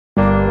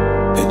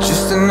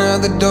Just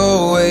another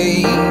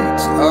doorway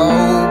to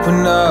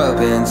open up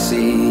and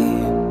see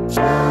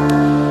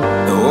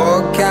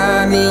what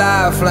kind of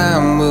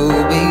lifeline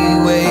will be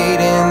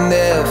waiting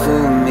there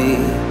for me.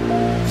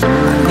 I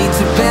need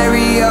to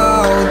bury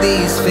all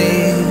these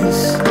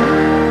fears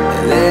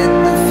and let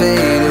them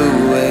fade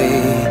away.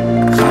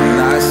 I'm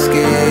not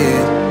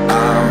scared,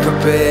 I'm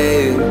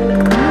prepared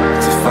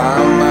to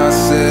find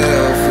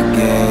myself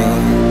again.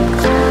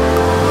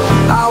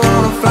 I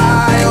wanna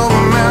fly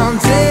over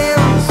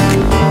mountains,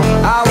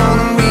 I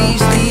wanna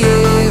reach the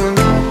end,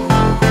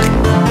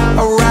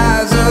 I'll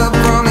rise up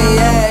from the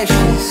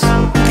ashes,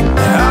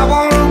 I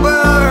wanna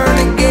burn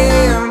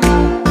again.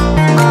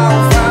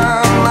 I'll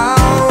find my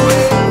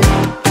way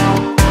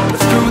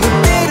through the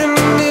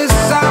bitterness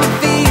I'm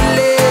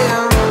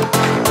feeling.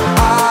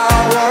 I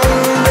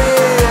won't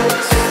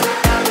rest,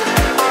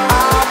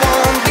 I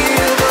won't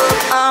give up,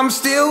 I'm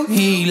still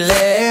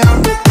healing.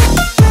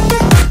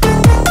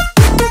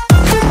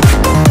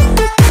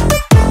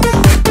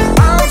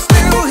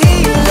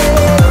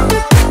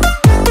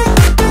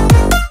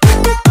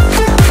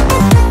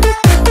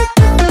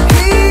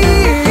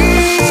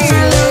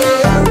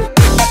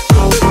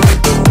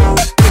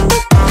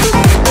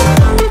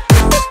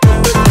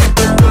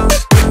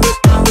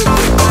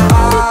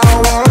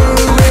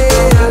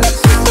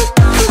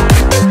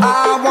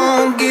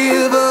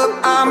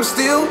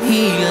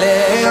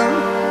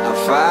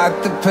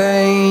 The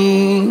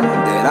pain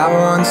that I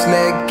once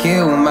let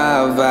kill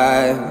my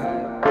vibe,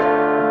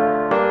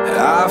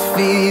 I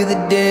fear the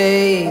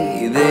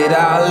day that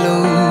I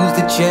lose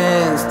the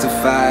chance to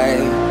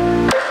fight.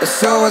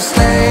 So I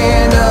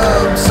stand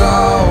up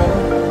tall,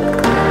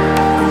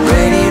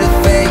 ready to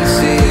face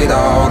it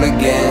all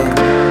again,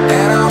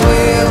 and I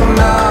will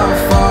not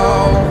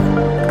fall,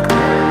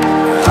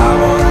 I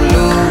won't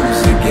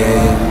lose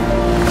again.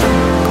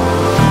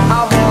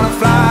 I wanna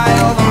fly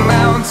over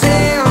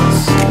mountains,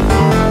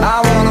 I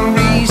wanna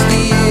reach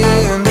the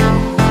end,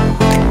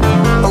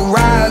 I'll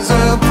rise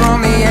up from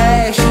the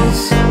ashes,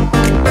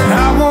 and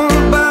I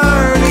won't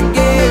burn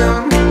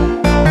again.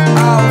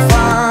 I'll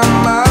find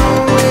my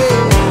way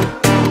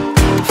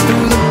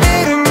through the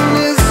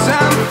bitterness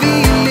I'm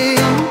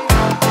feeling.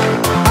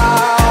 I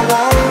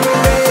won't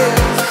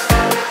rest,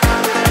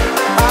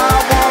 I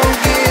won't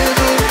give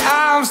up,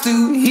 I'm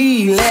still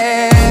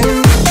healing.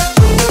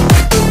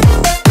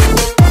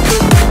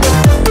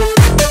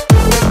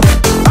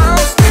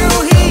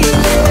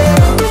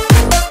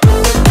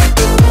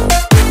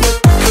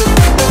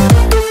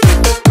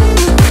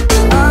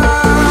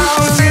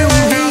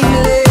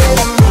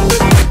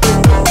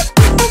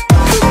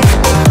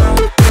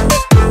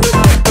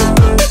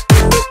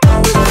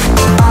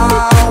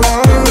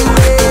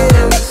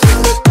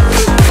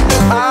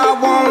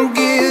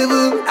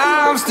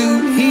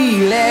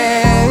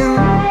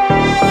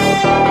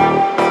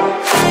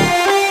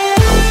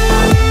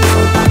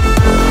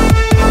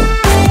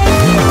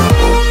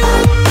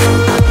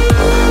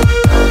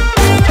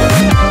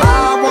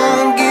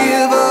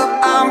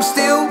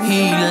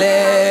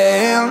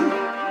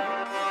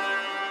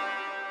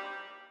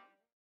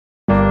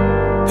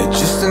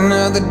 Just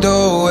another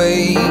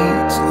doorway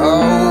to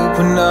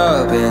open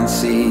up and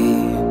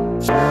see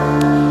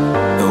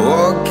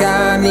what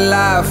kind of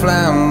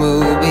lifeline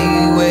will be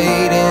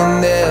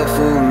waiting there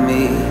for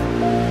me.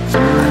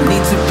 I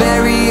need to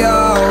bury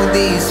all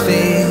these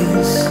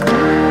fears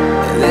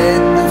and let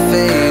them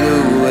fade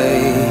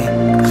away.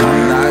 I'm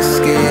not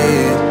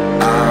scared,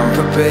 I'm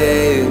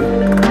prepared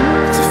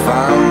to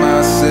find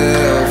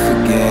myself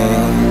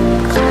again.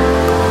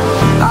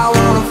 I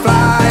wanna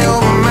fly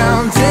over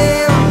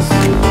mountains,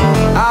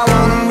 I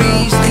wanna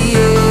reach the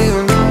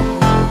end,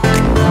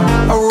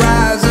 I'll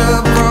rise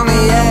up from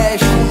the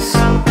ashes,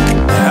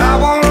 I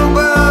won't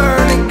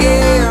burn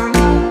again.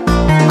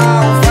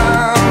 I'll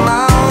find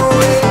my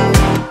way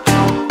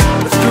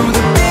through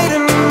the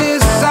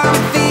bitterness I'm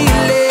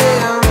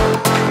feeling.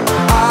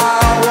 I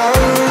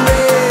won't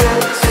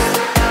rest,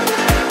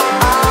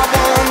 I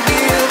won't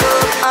give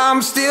up, I'm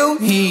still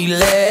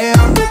healing.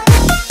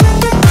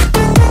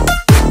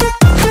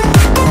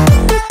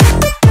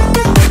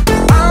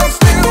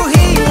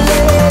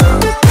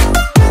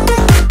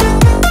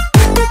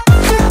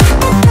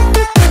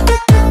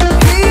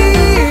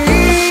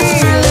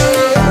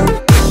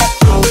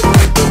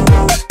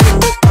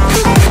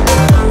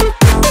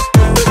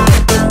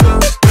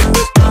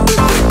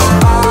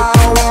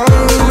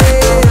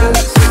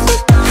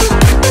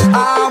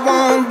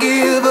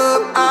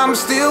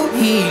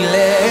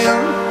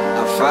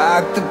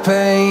 The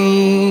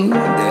pain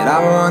that I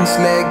once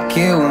let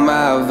kill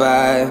my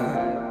vibe,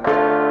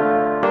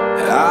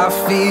 I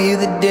fear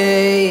the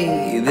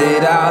day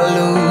that I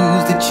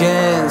lose the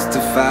chance to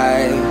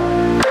fight.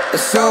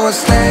 So I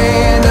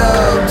stand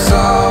up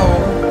tall,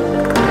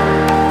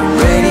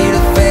 ready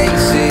to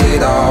face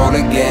it all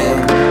again,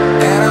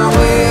 and I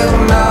will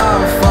not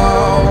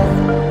fall,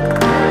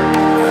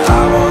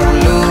 I won't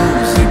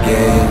lose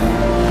again.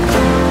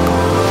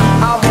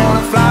 I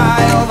wanna fly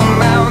over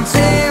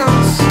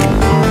mountains,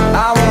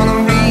 I wanna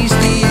reach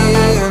the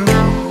end,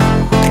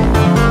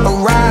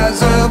 I'll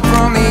rise up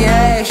from the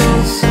ashes.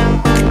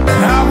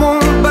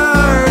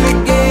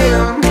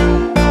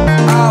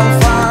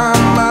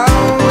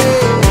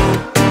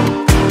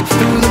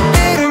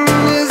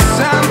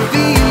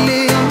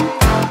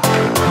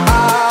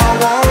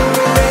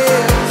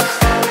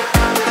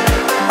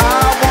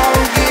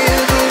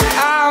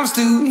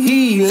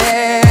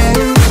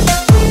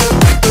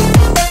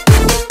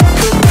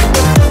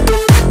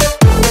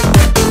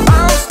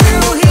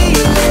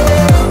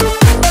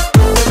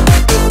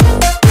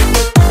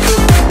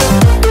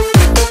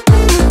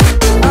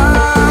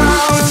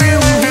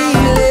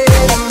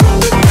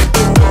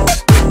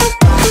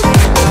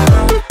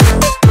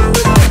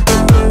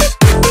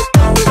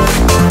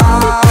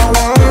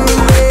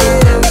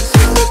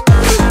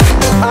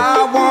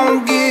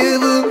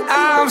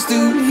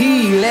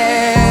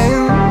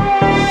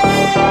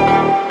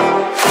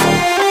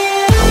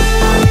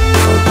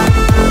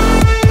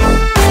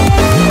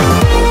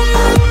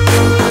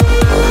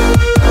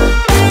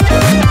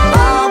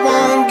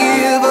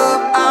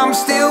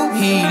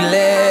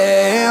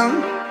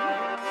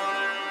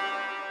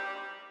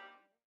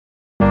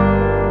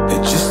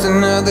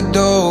 another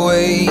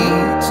doorway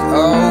to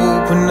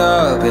open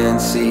up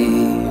and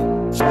see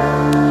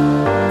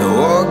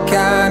what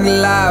kind of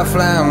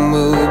lifeline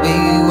will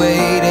be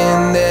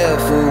waiting there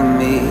for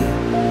me.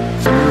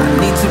 I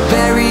need to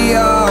bury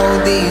all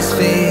these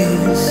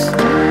fears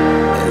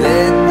and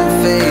let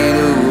them fade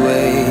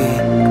away.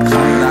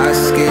 I'm not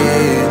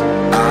scared,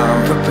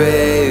 I'm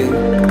prepared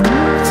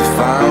to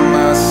find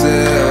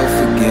myself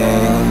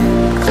again.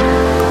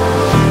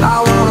 I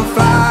wanna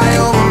fly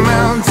over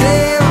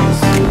mountains,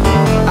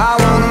 I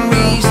wanna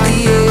reach the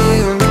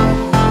end.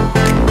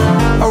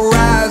 I'll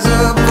rise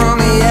up from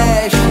the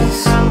ashes,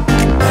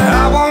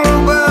 I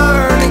won't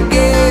burn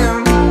again.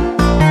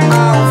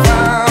 I'll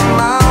find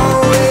my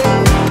way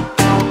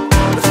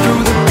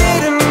through the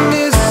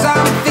bitterness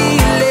I'm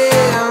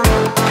feeling.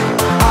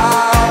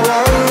 I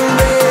won't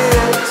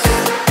rest,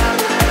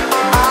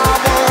 I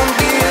won't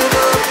give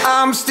up,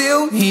 I'm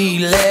still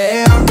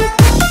healing.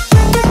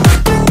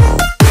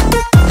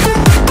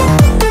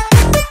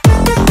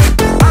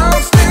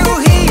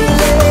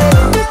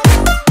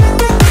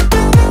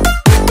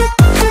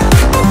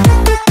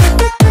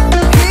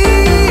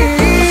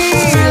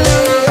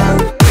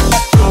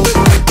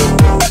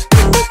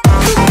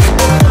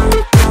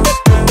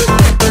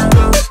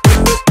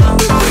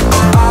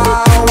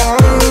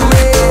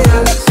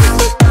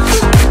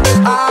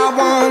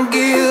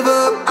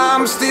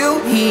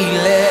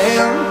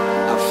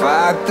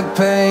 The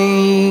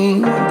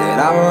pain that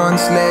I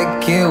once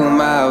let kill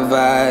my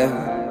vibe,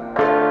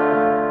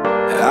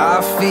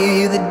 I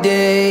fear the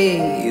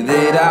day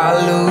that I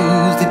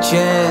lose the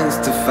chance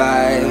to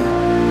fight.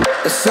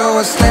 So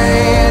I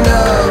stand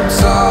up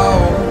tall,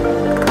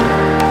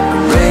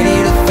 ready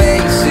to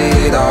face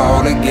it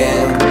all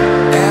again,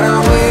 and I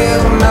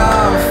will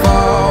not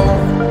fall,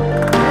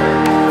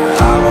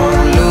 I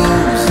won't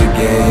lose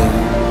again.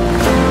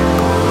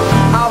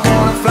 I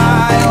wanna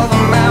fly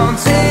over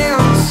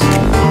mountains,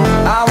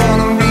 I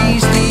wanna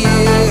reach the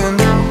end.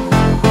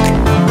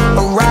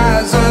 I'll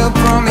rise up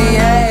from the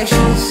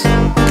ashes,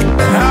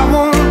 and I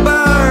won't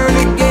burn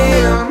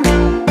again.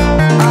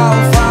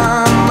 I'll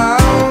find my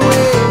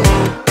way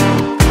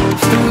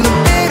through the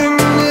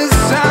bitterness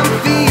I'm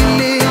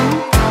feeling.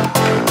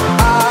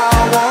 I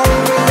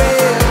won't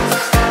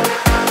rest,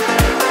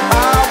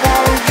 I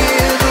won't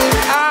give up,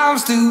 I'm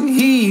still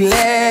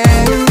healing.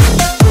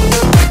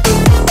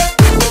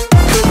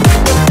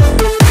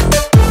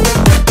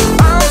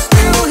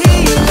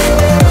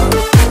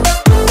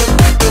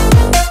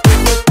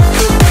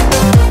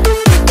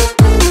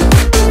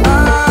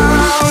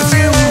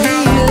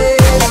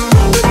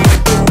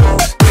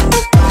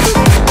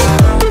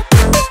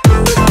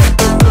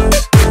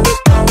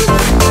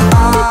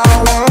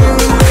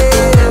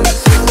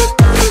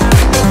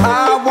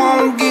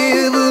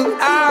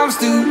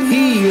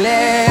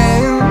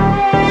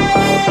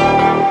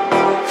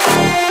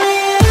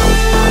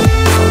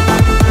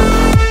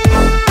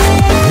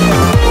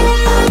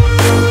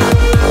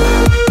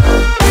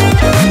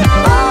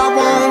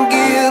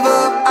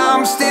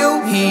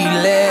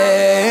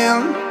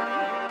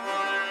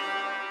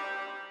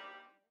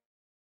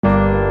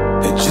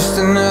 Just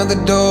another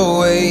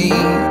doorway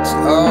to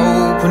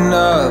open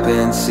up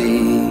and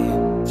see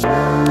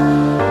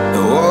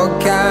what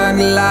kind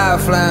of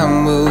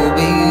lifeline will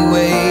be